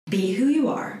Be who you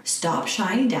are. Stop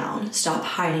shying down. Stop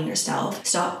hiding yourself.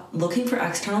 Stop looking for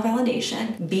external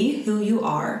validation. Be who you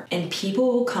are, and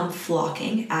people will come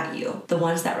flocking at you, the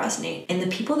ones that resonate. And the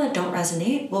people that don't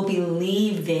resonate will be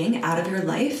leaving out of your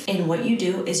life, and what you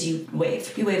do is you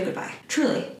wave. You wave goodbye.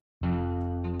 Truly.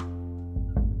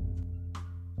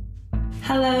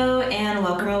 Hello and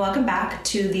welcome back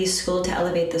to the School to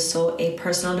Elevate the Soul, a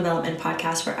personal development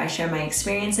podcast where I share my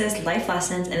experiences, life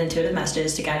lessons, and intuitive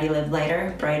messages to guide you live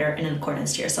lighter, brighter, and in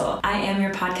accordance to your soul. I am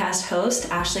your podcast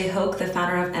host, Ashley Hoke, the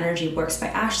founder of Energy Works by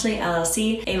Ashley,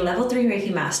 LLC, a level 3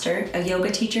 Reiki master, a yoga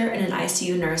teacher, and an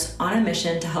ICU nurse on a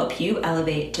mission to help you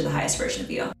elevate to the highest version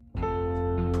of you.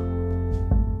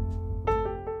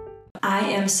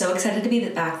 I am so excited to be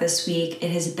back this week.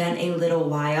 It has been a little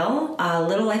while. A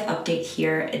little life update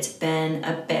here. It's been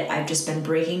a bit. I've just been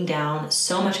breaking down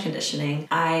so much conditioning.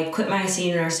 I quit my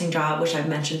ICU nursing job, which I've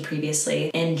mentioned previously,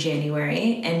 in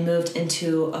January and moved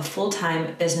into a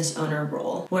full-time business owner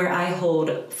role where I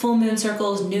hold full moon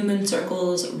circles, new moon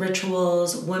circles,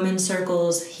 rituals, women's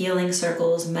circles, healing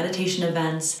circles, meditation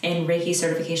events, and Reiki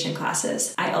certification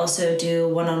classes. I also do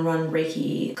one-on-one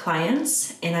Reiki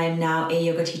clients, and I'm now a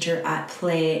yoga teacher at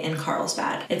Play in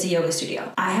Carlsbad. It's a yoga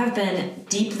studio. I have been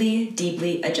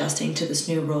deeply adjusting to this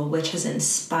new role, which has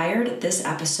inspired this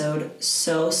episode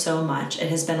so much. It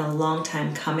has been a long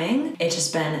time coming. It's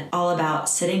just been all about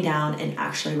sitting down and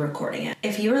actually recording it.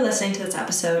 If you are listening to this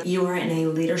episode, you are in a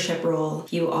leadership role,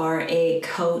 you are a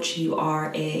coach, you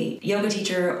are a yoga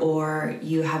teacher, or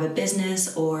you have a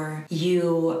business, or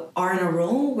you are in a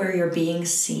role where you're being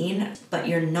seen, but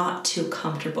you're not too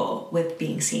comfortable with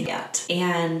being seen yet.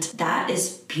 And that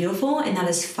is beautiful and that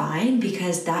is fine,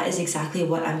 because that is exactly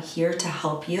what I'm here to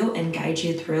help you and guide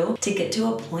you through, to get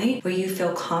to a point where you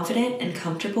feel confident and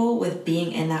comfortable with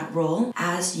being in that role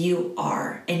as you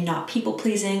are, and not people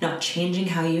pleasing, not changing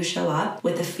how you show up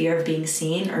with the fear of being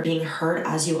seen or being heard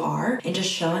as you are, and just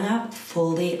showing up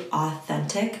fully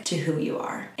authentic to who you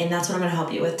are. And that's what I'm going to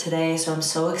help you with today. So I'm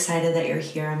so excited that you're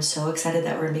here. I'm so excited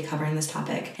that we're going to be covering this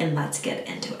topic, and let's get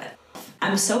into it.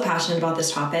 I'm so passionate about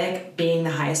this topic, being the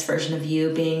highest version of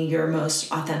you, being your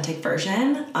most authentic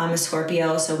version. I'm a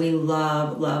Scorpio, so we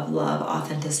love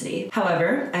authenticity.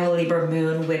 However, I have a Libra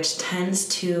moon, which tends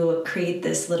to create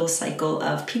this little cycle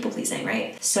of people pleasing,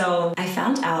 right? So I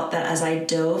found out that as I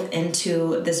dove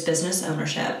into this business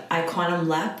ownership, I quantum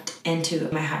leapt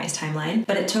into my highest timeline,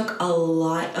 but it took a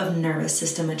lot of nervous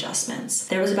system adjustments.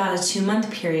 There was about a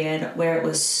 2-month period where it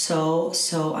was so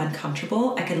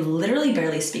uncomfortable. I could literally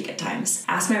barely speak at times.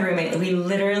 Ask my roommate. We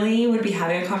literally would be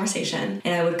having a conversation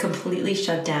and I would completely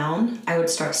shut down. I would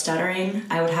start stuttering.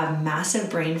 I would have massive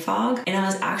brain fog, and I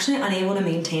was actually unable to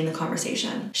maintain the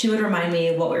conversation. She would remind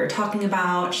me what we were talking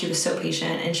about. She was so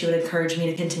patient, and she would encourage me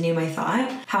to continue my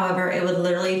thought. However, it would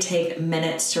literally take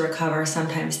minutes to recover,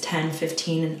 sometimes 10,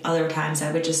 15, and other times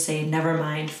I would just say, never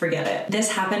mind, forget it.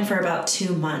 This happened for about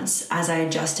 2 months as I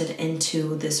adjusted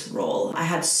into this role. I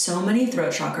had so many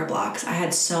throat chakra blocks. I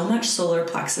had so much solar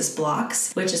plexus blocks,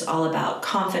 which is all about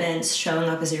confidence, showing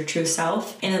up as your true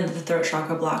self. And then the throat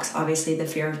chakra blocks, obviously the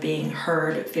fear of being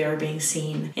heard, fear of being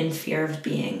seen, and fear of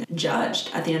being judged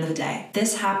at the end of the day.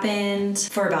 This happened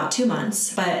for about 2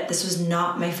 months, but this was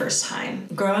not my first time.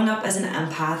 Growing up as an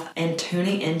empath and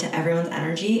tuning into everyone's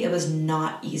energy, it was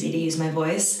not easy to use my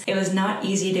voice. It was not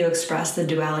easy to express the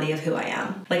duality of who I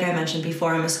am. Like I mentioned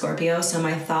before, I'm a Scorpio, so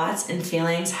my thoughts and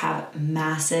feelings have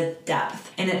massive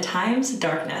depth, and at times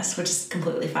darkness, which is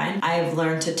completely fine. I've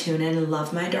learned to tune in and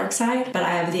love my dark side, but I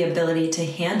have the ability to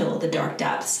handle the dark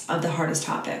depths of the hardest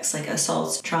topics like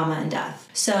assaults, trauma, and death.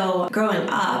 So growing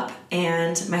up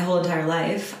and my whole entire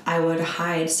life, I would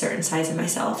hide certain sides of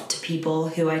myself to people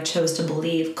who I chose to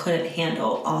believe couldn't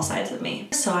handle all sides of me.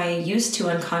 So I used to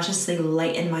unconsciously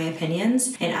lighten my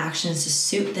opinions and actions to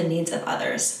suit the needs of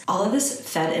others. All of this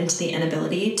fed into the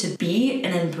inability to be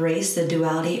and embrace the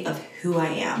duality of who I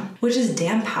am, which is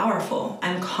damn powerful.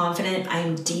 I'm confident,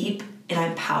 I'm deep, and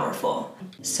I'm powerful.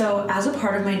 So as a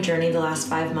part of my journey the last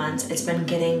 5 months, it's been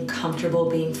getting comfortable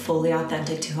being fully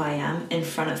authentic to who I am in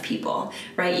front of people,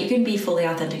 right? You can be fully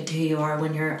authentic to who you are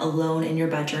when you're alone in your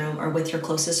bedroom or with your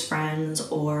closest friends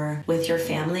or with your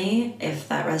family, if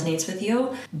that resonates with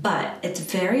you. But it's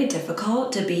very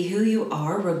difficult to be who you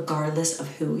are regardless of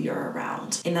who you're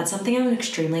around. And that's something I'm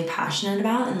extremely passionate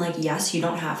about. And like, yes, you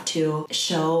don't have to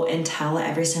show and tell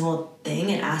every single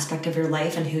thing and aspect of your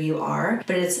life and who you are,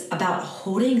 but it's about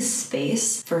holding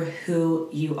space for who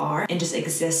you are and just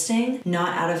existing,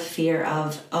 not out of fear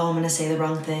of, oh, I'm going to say the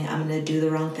wrong thing, I'm going to do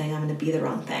the wrong thing, I'm going to be the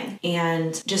wrong thing,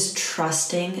 and just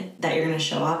trusting that you're going to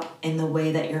show up in the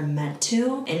way that you're meant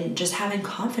to, and just having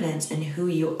confidence in who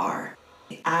you are.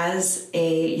 As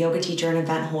a yoga teacher and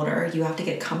event holder, you have to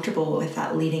get comfortable with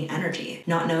that leading energy,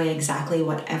 not knowing exactly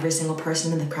what every single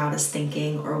person in the crowd is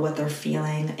thinking or what they're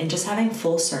feeling, and just having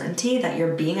full certainty that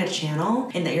you're being a channel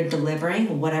and that you're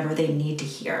delivering whatever they need to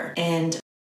hear. And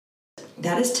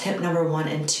that is tip number 1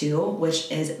 and 2,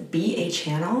 which is be a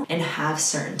channel and have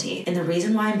certainty. And the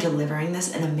reason why I'm delivering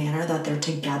this in a manner that they're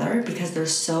together, because they're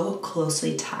so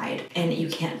closely tied and you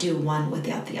can't do one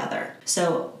without the other.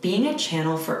 So being a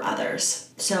channel for others.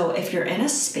 So if you're in a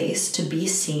space to be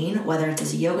seen, whether it's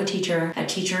as a yoga teacher, a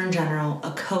teacher in general,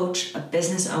 a coach, a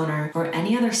business owner, or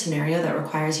any other scenario that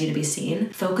requires you to be seen,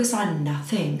 focus on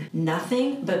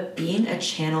nothing but being a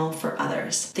channel for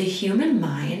others. The human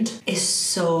mind is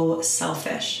so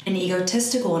selfish and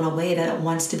egotistical in a way that it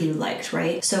wants to be liked,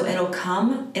 right? So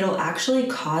it'll actually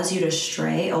cause you to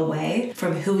stray away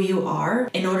from who you are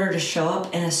in order to show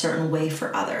up in a certain way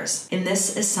for others. And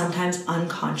this is sometimes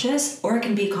unconscious, or it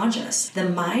can be conscious.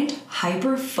 The mind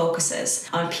hyper focuses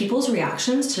on people's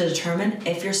reactions to determine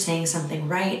if you're saying something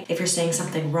right, if you're saying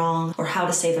something wrong, or how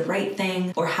to say the right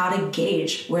thing, or how to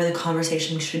gauge where the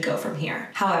conversation should go from here.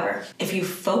 However, if you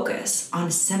focus on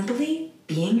simply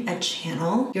being a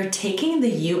channel, you're taking the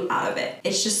you out of it.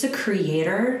 It's just the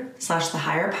creator / the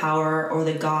higher power or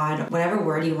the God, whatever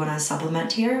word you want to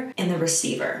supplement here, and the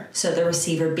receiver. So the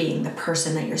receiver being the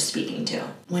person that you're speaking to.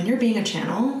 When you're being a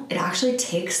channel, it actually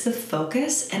takes the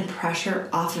focus and pressure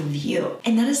off of you.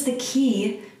 And that is the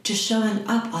key to showing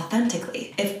up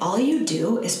authentically. If all you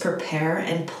do is prepare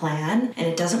and plan and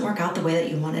it doesn't work out the way that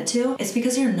you want it to, it's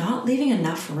because you're not leaving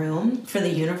enough room for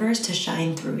the universe to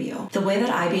shine through you. The way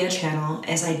that I be a channel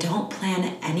is I don't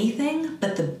plan anything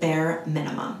but the bare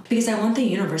minimum, because I want the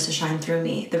universe to shine through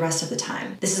me the rest of the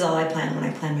time. This is all I plan when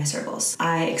I plan my circles.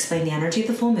 I explain the energy of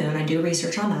the full moon, I do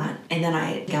research on that, and then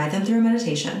I guide them through a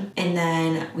meditation, and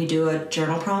then we do a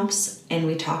journal prompts and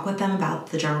we talk with them about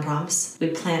the journal prompts. We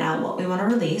plan out what we want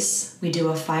to release. We do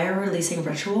a fire releasing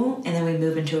ritual, and then we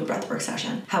move into a breathwork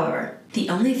session. However, the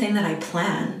only thing that I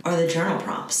plan are the journal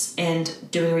prompts and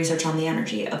doing research on the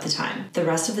energy of the time. The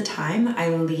rest of the time, I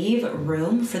leave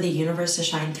room for the universe to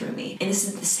shine through me. And this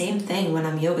is the same thing when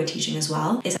I'm yoga teaching as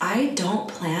well, is I don't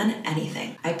plan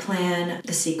anything. I plan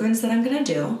the sequence that I'm gonna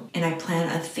do, and I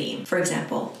plan a theme. For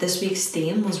example, this week's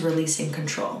theme was releasing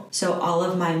control. So all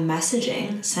of my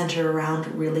messaging centered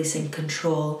around releasing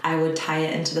control. I would tie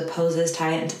it into the poses,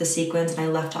 tie it into the sequence, and I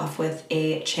left off with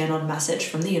a channeled message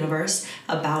from the universe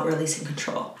about releasing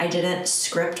control. I didn't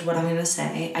script what I'm going to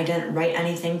say. I didn't write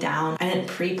anything down. I didn't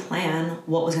pre-plan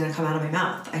what was going to come out of my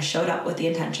mouth. I showed up with the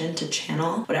intention to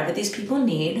channel whatever these people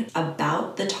need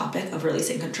about the topic of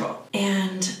releasing control.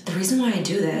 And the reason why I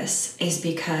do this is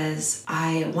because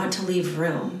I want to leave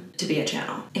room to be a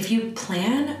channel. If you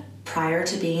plan prior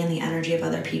to being in the energy of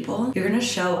other people, you're going to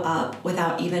show up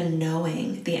without even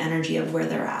knowing the energy of where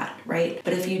they're at, right?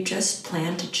 But if you just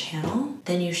plan to channel,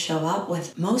 then you show up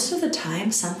with, most of the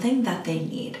time, something that they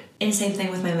need. And same thing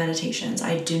with my meditations.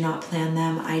 I do not plan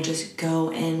them. I just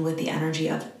go in with the energy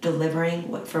of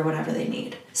delivering for whatever they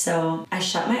need. So I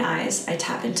shut my eyes, I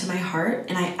tap into my heart,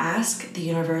 and I ask the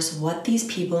universe what these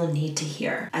people need to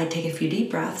hear. I take a few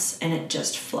deep breaths and it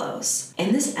just flows.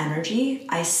 In this energy,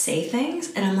 I say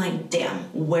things and I'm like, damn,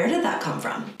 where did that come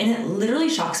from? And it literally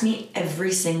shocks me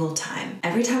every single time.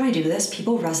 Every time I do this,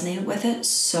 people resonate with it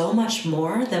so much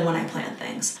more than when I plan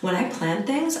things. When I plan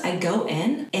things, I go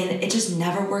in and it just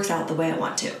never works out the way I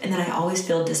want to. And then I always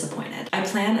feel disappointed. I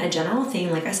plan a general theme,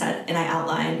 like I said, and I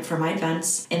outline for my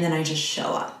events, and then I just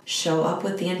show up. Show up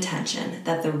with the intention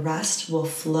that the rest will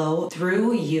flow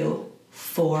through you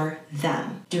for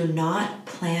them. Do not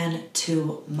plan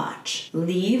too much.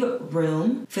 Leave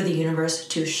room for the universe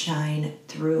to shine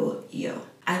through you.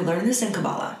 I learned this in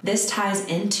Kabbalah. This ties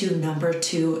into number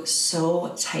 2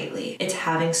 so tightly. It's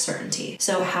having certainty.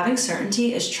 So having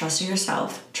certainty is trusting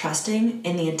yourself, trusting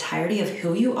in the entirety of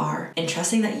who you are, and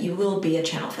trusting that you will be a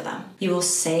channel for them. You will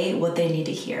say what they need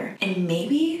to hear. And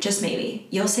maybe, just maybe,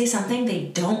 you'll say something they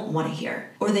don't want to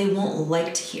hear, or they won't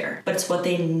like to hear, but it's what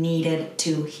they needed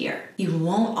to hear. You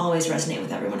won't always resonate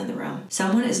with everyone in the room.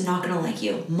 Someone is not going to like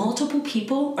you. Multiple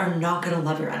people are not going to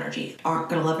love your energy, aren't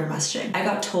going to love your messaging. I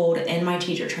got told in my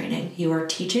teacher training, you are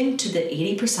teaching to the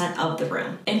 80% of the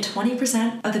room, and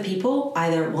 20% of the people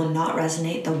either will not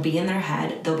resonate, they'll be in their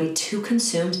head, they'll be too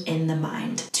consumed in the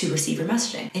mind to receive your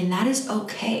messaging. And that is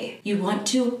okay. You want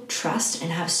to trust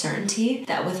and have certainty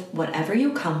that with whatever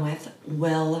you come with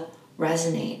will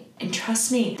resonate. And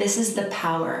trust me, this is the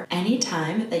power.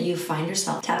 Anytime that you find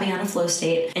yourself tapping on a flow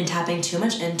state and tapping too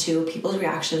much into people's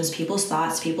reactions, people's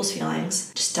thoughts, people's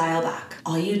feelings, just dial back.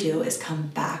 All you do is come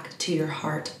back to your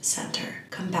heart center.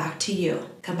 come back to you.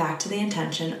 Come back to the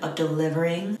intention of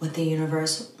delivering what the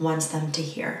universe wants them to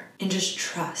hear. And just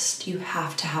trust. You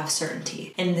have to have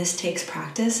certainty. And this takes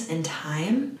practice and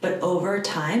time. But over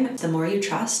time, the more you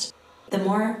trust, the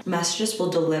more messages will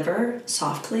deliver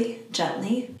softly,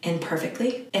 gently, and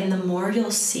perfectly. And the more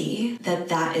you'll see that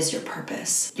that is your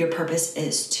purpose. Your purpose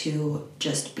is to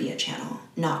just be a channel,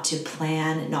 not to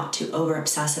plan, not to over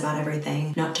obsess about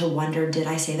everything, not to wonder, did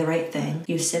I say the right thing?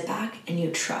 You sit back and you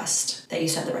trust that you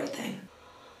said the right thing.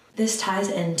 This ties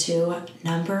into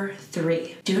number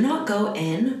 3. Do not go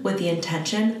in with the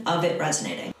intention of it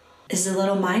resonating. Is a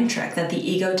little mind trick that the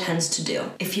ego tends to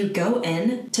do. If you go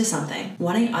into something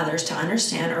wanting others to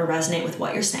understand or resonate with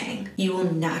what you're saying, you will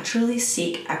naturally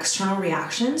seek external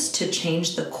reactions to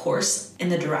change the course in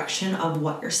the direction of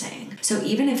what you're saying. So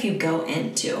even if you go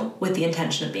into with the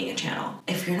intention of being a channel,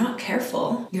 if you're not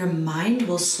careful, your mind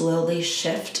will slowly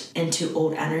shift into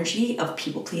old energy of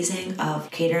people pleasing,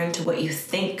 of catering to what you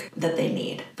think that they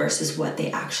need versus what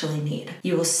they actually need.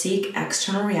 You will seek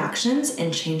external reactions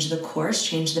and change the course,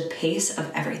 change the pace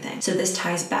of everything. So this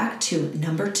ties back to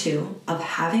number 2 of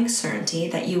having certainty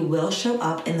that you will show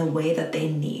up in the way that they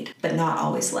need, but not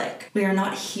always like. We are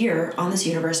not here on this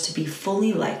universe to be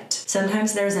fully liked.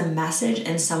 Sometimes there's a message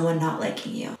in someone not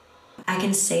liking you. I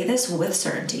can say this with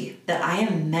certainty that I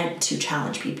am meant to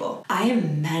challenge people. I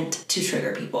am meant to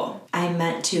trigger people. I am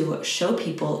meant to show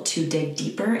people to dig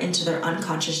deeper into their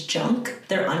unconscious junk,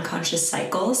 their unconscious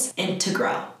cycles, and to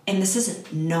grow. And this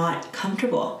is not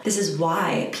comfortable. This is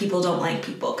why people don't like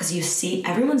people, because you see,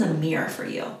 everyone's a mirror for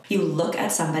you. You look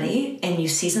at somebody and you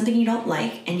see something you don't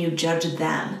like and you judge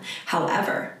them.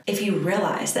 However, if you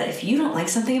realize that if you don't like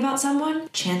something about someone,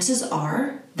 chances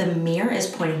are the mirror is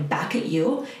pointing back at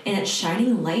you and it's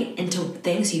shining light into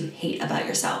things you hate about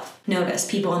yourself. Notice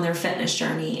people on their fitness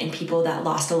journey and people that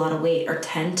lost a lot of weight or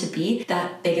tend to be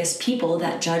that biggest people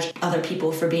that judge other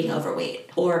people for being overweight,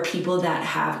 or people that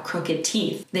have crooked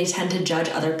teeth. They tend to judge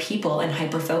other people and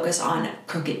hyper-focus on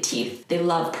crooked teeth. They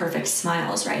love perfect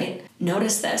smiles, right?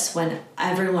 Notice this when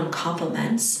everyone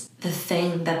compliments the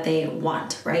thing that they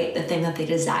want, right? The thing that they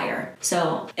desire.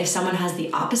 So if someone has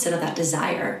the opposite of that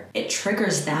desire, it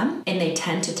triggers them and they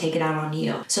tend to take it out on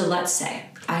you. So let's say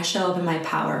I show up in my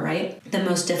power, right? The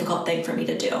most difficult thing for me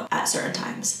to do at certain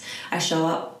times. I show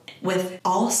up with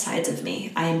all sides of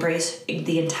me. I embrace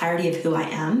the entirety of who I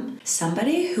am.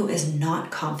 Somebody who is not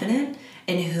confident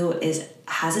and who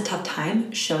has a tough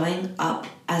time showing up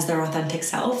as their authentic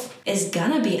self is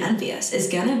gonna be envious, is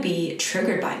gonna be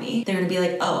triggered by me. They're gonna be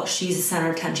like, oh, she's the center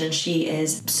of attention. She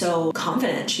is so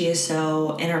confident. She is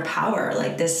so in her power.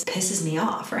 Like, this pisses me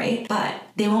off, right? But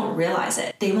they won't realize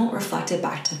it. They won't reflect it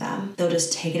back to them. They'll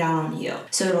just take it out on you.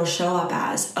 So it'll show up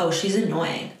as, oh, she's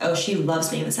annoying. Oh, she loves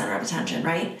being the center of attention,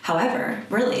 right? However,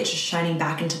 really, it's just shining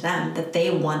back into them that they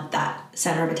want that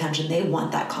center of attention. They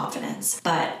want that confidence,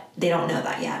 but they don't know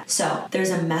that yet. So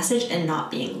there's a message in not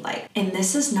being liked. And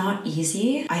this is not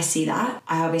easy. I see that.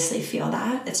 I obviously feel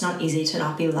that. It's not easy to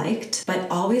not be liked, but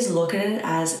always look at it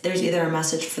as there's either a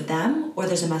message for them or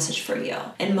there's a message for you.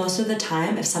 And most of the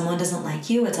time, if someone doesn't like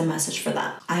you, it's a message for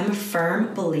them. I'm a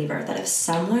firm believer that if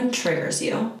someone triggers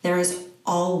you, there is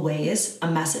always a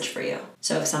message for you.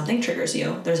 So if something triggers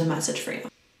you, there's a message for you.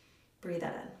 Breathe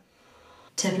that in.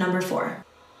 Tip number 4,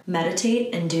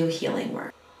 meditate and do healing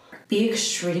work. Be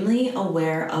extremely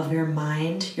aware of your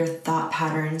mind, your thought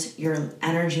patterns, your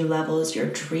energy levels, your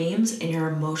dreams, and your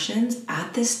emotions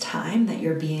at this time that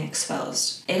you're being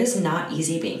exposed. It is not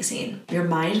easy being seen. Your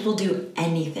mind will do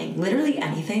anything, literally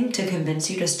anything, to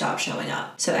convince you to stop showing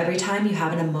up. So every time you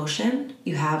have an emotion,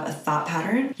 you have a thought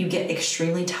pattern, you get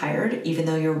extremely tired even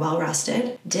though you're well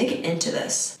rested, dig into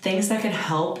this. Things that can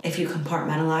help if you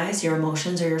compartmentalize your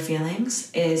emotions or your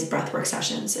feelings is breathwork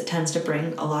sessions. It tends to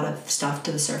bring a lot of stuff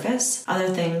to the surface. Other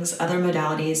things, other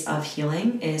modalities of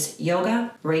healing is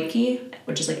yoga, Reiki,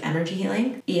 which is like energy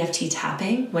healing, EFT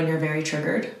tapping when you're very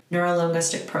triggered,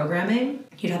 neuro-linguistic programming.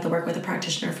 You'd have to work with a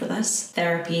practitioner for this.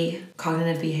 Therapy,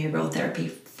 cognitive behavioral therapy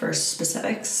for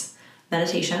specifics.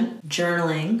 Meditation,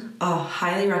 journaling. Oh,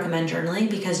 highly recommend journaling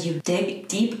because you dig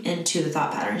deep into the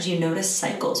thought patterns. You notice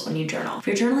cycles when you journal. If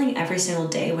you're journaling every single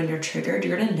day when you're triggered,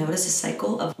 you're going to notice a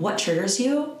cycle of what triggers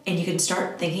you, and you can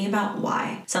start thinking about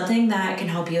why. Something that can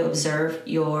help you observe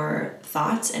your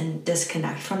thoughts and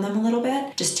disconnect from them a little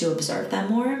bit, just to observe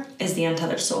them more, is The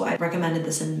Untethered Soul. I've recommended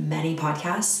this in many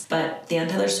podcasts, but The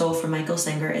Untethered Soul from Michael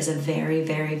Singer is a very,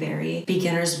 very, very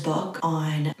beginner's book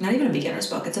on, not even a beginner's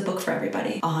book, it's a book for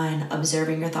everybody, on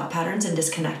observing your thought patterns and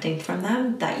disconnecting from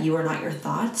them, that you are not your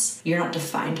thoughts. You're not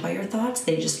defined by your thoughts.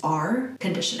 They just are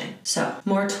conditioning. So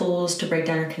more tools to break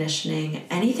down your conditioning,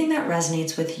 anything that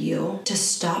resonates with you, to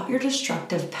stop your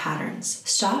destructive patterns.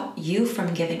 Stop you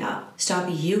from giving up. Stop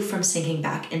you from sinking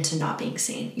back into not being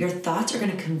seen. Your thoughts are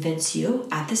going to convince you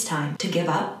at this time to give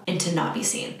up and to not be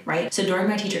seen, right? So during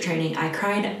my teacher training, I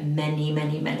cried many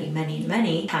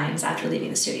times after leaving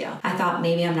the studio. I thought,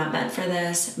 maybe I'm not meant for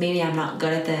this. Maybe I'm not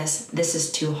good at this. This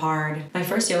is too hard. My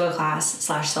first yoga class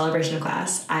 / celebration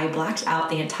class, I blacked out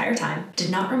the entire time. Did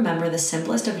not remember the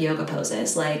simplest of yoga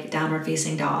poses, like downward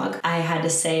facing dog. I had to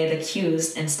say the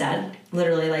cues instead.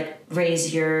 Literally, like,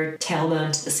 raise your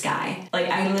tailbone to the sky. Like,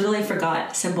 I literally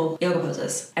forgot simple yoga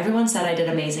poses. Everyone said I did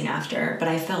amazing after, but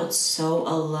I felt so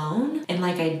alone and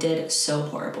like I did so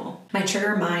horrible. My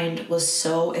trigger mind was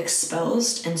so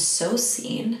exposed and so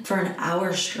seen for an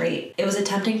hour straight. It was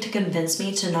attempting to convince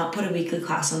me to not put a weekly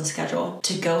class on the schedule,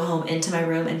 to go home into my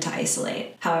room and to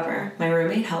isolate. However, my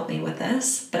roommate helped me with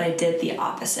this, but I did the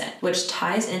opposite, which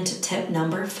ties into tip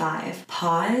number 5.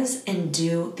 Pause and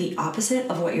do the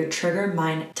opposite of what your trigger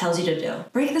mind tells you to do.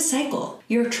 Break the cycle.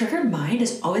 Your triggered mind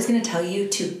is always going to tell you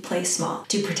to play small,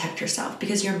 to protect yourself,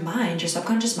 because your mind, your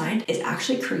subconscious mind, is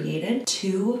actually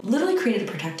literally created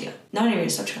to protect you. Not even your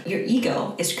subconscious. Your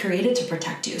ego is created to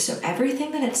protect you. So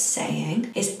everything that it's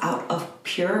saying is out of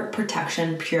pure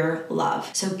protection, pure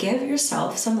love. So give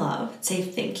yourself some love. Say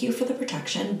thank you for the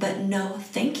protection, but no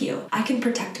thank you. I can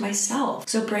protect myself.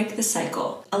 So break the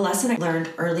cycle. A lesson I learned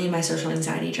early in my social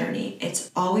anxiety journey,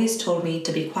 it's always told me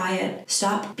to be quiet,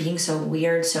 stop being so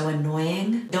weird, so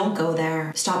annoying, don't go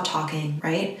there, stop talking,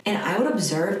 right? And I would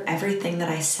observe everything that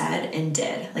I said and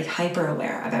did, like hyper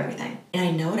aware of everything. And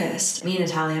I noticed, me and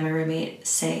Natalia, my roommate,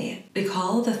 say, we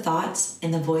call the thoughts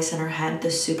and the voice in our head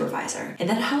the supervisor. And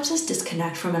that helps us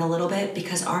disconnect from it a little bit,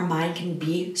 because our mind can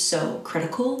be so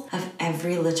critical of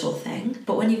every little thing.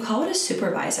 But when you call it a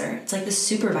supervisor, it's like the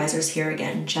supervisor's here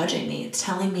again, judging me. It's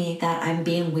telling me that I'm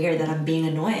being weird, that I'm being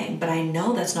annoying, but I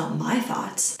know that's not my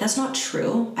thoughts. That's not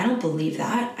true. I don't believe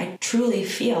that. I truly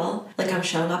feel like I'm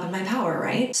showing up in my power,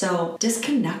 right? So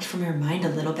disconnect from your mind a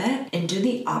little bit and do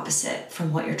the opposite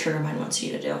from what your trigger mind wants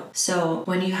you to do. So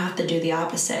when you have to do the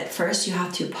opposite, first you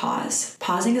have to pause.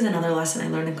 Pausing is another lesson I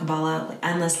learned in Kabbalah, like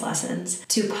endless lessons.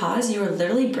 To pause, you are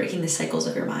literally breaking the cycles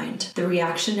of your mind, the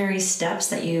reactionary steps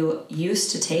that you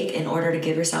used to take in order to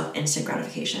give yourself instant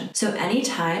gratification. So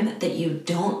anytime that you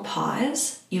don't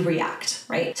pause, you react,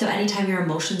 right? So anytime your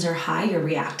emotions are high, you're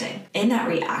reacting. In that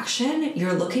reaction,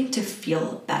 you're looking to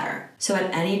feel better. So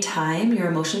at any time your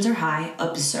emotions are high,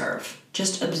 observe.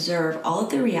 Just observe all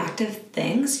of the reactive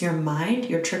things your mind,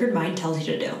 your triggered mind tells you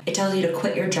to do. It tells you to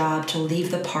quit your job, to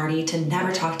leave the party, to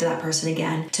never talk to that person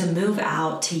again, to move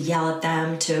out, to yell at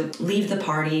them, to leave the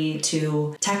party,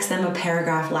 to text them a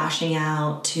paragraph lashing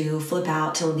out, to flip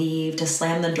out, to leave, to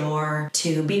slam the door,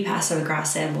 to be passive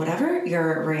aggressive. Whatever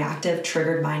your reactive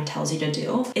triggered mind tells you to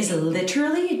do is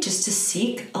literally just to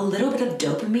seek a little bit of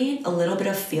dopamine, a little bit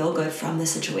of feel good from the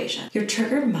situation. Your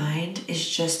triggered mind is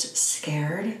just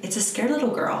scared. It's a scared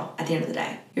little girl at the end of the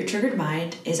day. Your triggered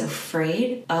mind is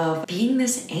afraid of being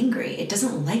this angry. It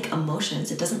doesn't like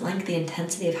emotions. It doesn't like the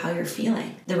intensity of how you're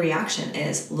feeling. The reaction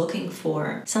is looking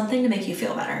for something to make you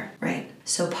feel better, right?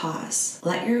 So pause.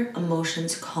 Let your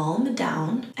emotions calm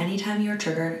down. Anytime you're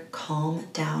triggered, calm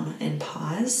down and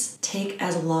pause. Take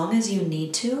as long as you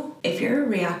need to. If your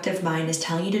reactive mind is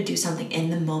telling you to do something in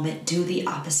the moment, do the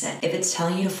opposite. If it's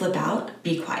telling you to flip out,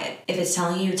 be quiet. If it's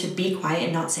telling you to be quiet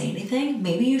and not say anything,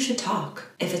 maybe you should talk.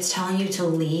 If it's telling you to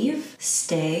leave,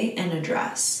 stay and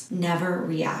address. Never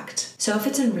react. So if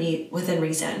it's within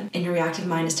reason and your reactive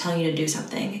mind is telling you to do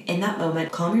something, in that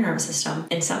moment, calm your nervous system,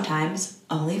 and sometimes,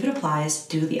 only if it applies,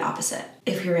 do the opposite.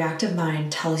 If your reactive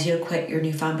mind tells you to quit your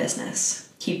newfound business,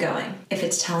 keep going. If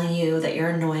it's telling you that you're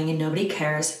annoying and nobody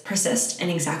cares, persist in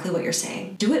exactly what you're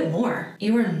saying. Do it more.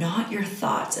 You are not your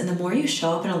thoughts, and the more you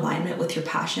show up in alignment with your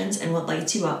passions and what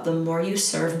lights you up, the more you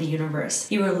serve the universe.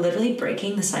 You are literally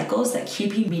breaking the cycles that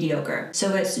keep you mediocre.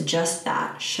 So it's just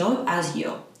that. Show up as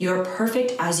you. You're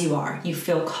perfect as you are. You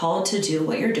feel called to do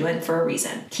what you're doing for a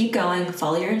reason. Keep going,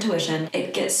 follow your intuition.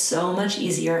 It gets so much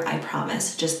easier, I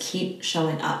promise. Just keep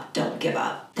showing up. Don't give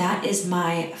up. That is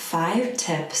my 5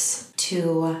 tips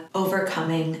to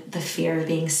overcoming the fear of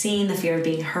being seen, the fear of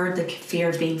being heard, the fear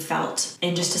of being felt.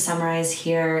 And just to summarize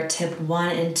here, tip 1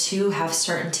 and 2, have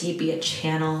certainty, be a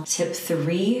channel. Tip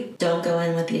 3, don't go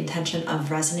in with the intention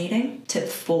of resonating. Tip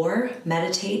 4,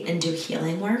 meditate and do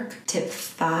healing work. Tip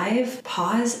 5,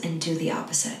 pause and do the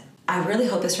opposite. I really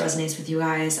hope this resonates with you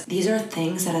guys. These are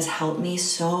things that has helped me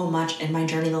so much in my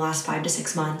journey the last 5 to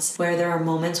 6 months, where there are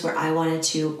moments where I wanted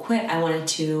to quit. I wanted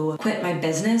to quit my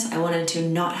business. I wanted to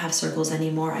not have circles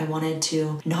anymore. I wanted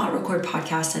to not record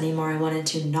podcasts anymore. I wanted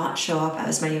to not show up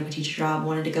as my yoga teacher job. I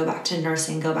wanted to go back to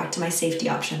nursing, go back to my safety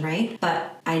option, right?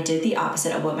 But I did the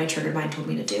opposite of what my triggered mind told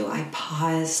me to do. I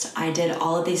paused. I did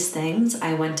all of these things.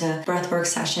 I went to breathwork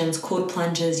sessions, cold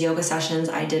plunges, yoga sessions.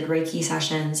 I did Reiki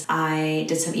sessions. I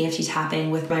did some EFT tapping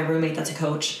with my roommate that's a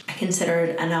coach. I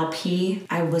considered NLP.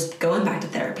 I was going back to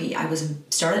therapy. I was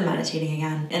started meditating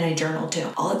again, and I journaled too.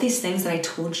 All of these things that I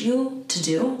told you to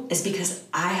do is because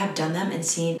I have done them and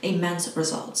seen immense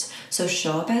results. So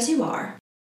show up as you are.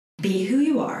 Be who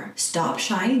you are. Stop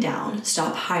shying down.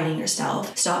 Stop hiding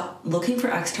yourself. Stop looking for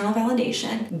external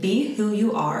validation. Be who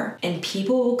you are, and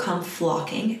people will come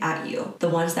flocking at you, the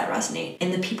ones that resonate.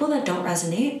 And the people that don't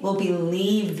resonate will be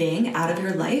leaving out of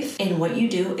your life, and what you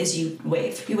do is you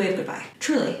wave. You wave goodbye.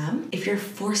 Truly. If you're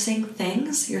forcing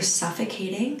things, you're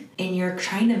suffocating, and you're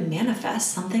trying to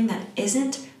manifest something that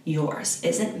isn't yours,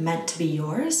 isn't meant to be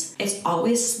yours. It's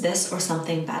always this or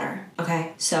something better.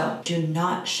 Okay, so do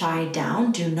not shy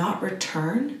down. Do not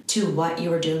return to what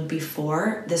you were doing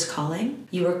before this calling.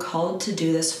 You were called to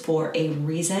do this for a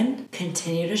reason.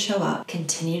 Continue to show up.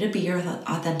 Continue to be your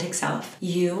authentic self.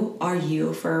 You are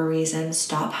you for a reason.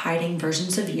 Stop hiding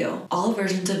versions of you. All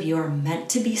versions of you are meant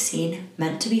to be seen,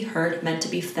 meant to be heard, meant to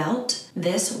be felt.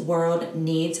 This world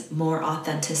needs more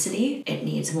authenticity. It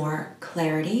needs more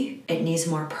clarity. It needs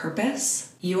more purpose.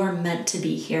 You are meant to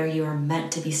be here. You are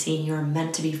meant to be seen. You are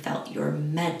meant to be felt. You are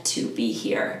meant to be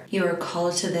here. You are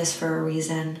called to this for a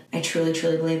reason. I truly,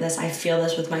 truly believe this. I feel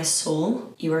this with my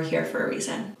soul. You are here for a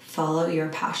reason. Follow your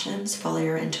passions. Follow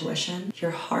your intuition.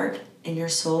 Your heart and your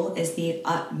soul is the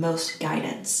utmost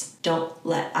guidance. Don't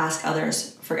ask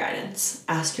others for guidance.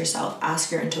 Ask yourself,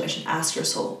 ask your intuition, ask your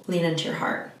soul. Lean into your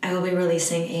heart. I will be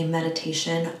releasing a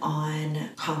meditation on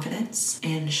confidence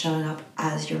and showing up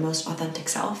as your most authentic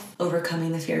self,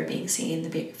 overcoming the fear of being seen,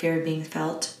 the fear of being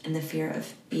felt, and the fear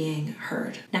of being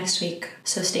heard next week.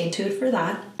 So stay tuned for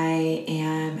that. I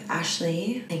am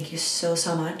Ashley. Thank you so,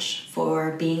 so much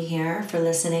for being here, for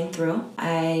listening through.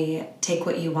 I take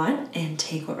what you want and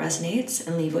take what resonates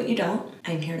and leave what you don't.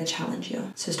 I'm here to challenge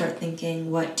you. So start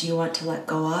thinking, what do you want to let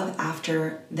go of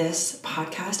after this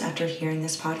podcast, after hearing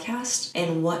this podcast,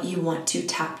 and what you want to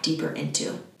tap deeper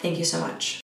into. Thank you so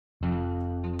much.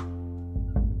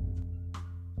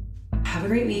 Have a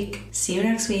great week. See you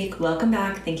next week. Welcome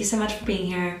back. Thank you so much for being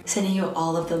here. Sending you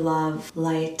all of the love,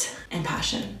 light, and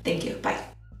passion. Thank you. Bye.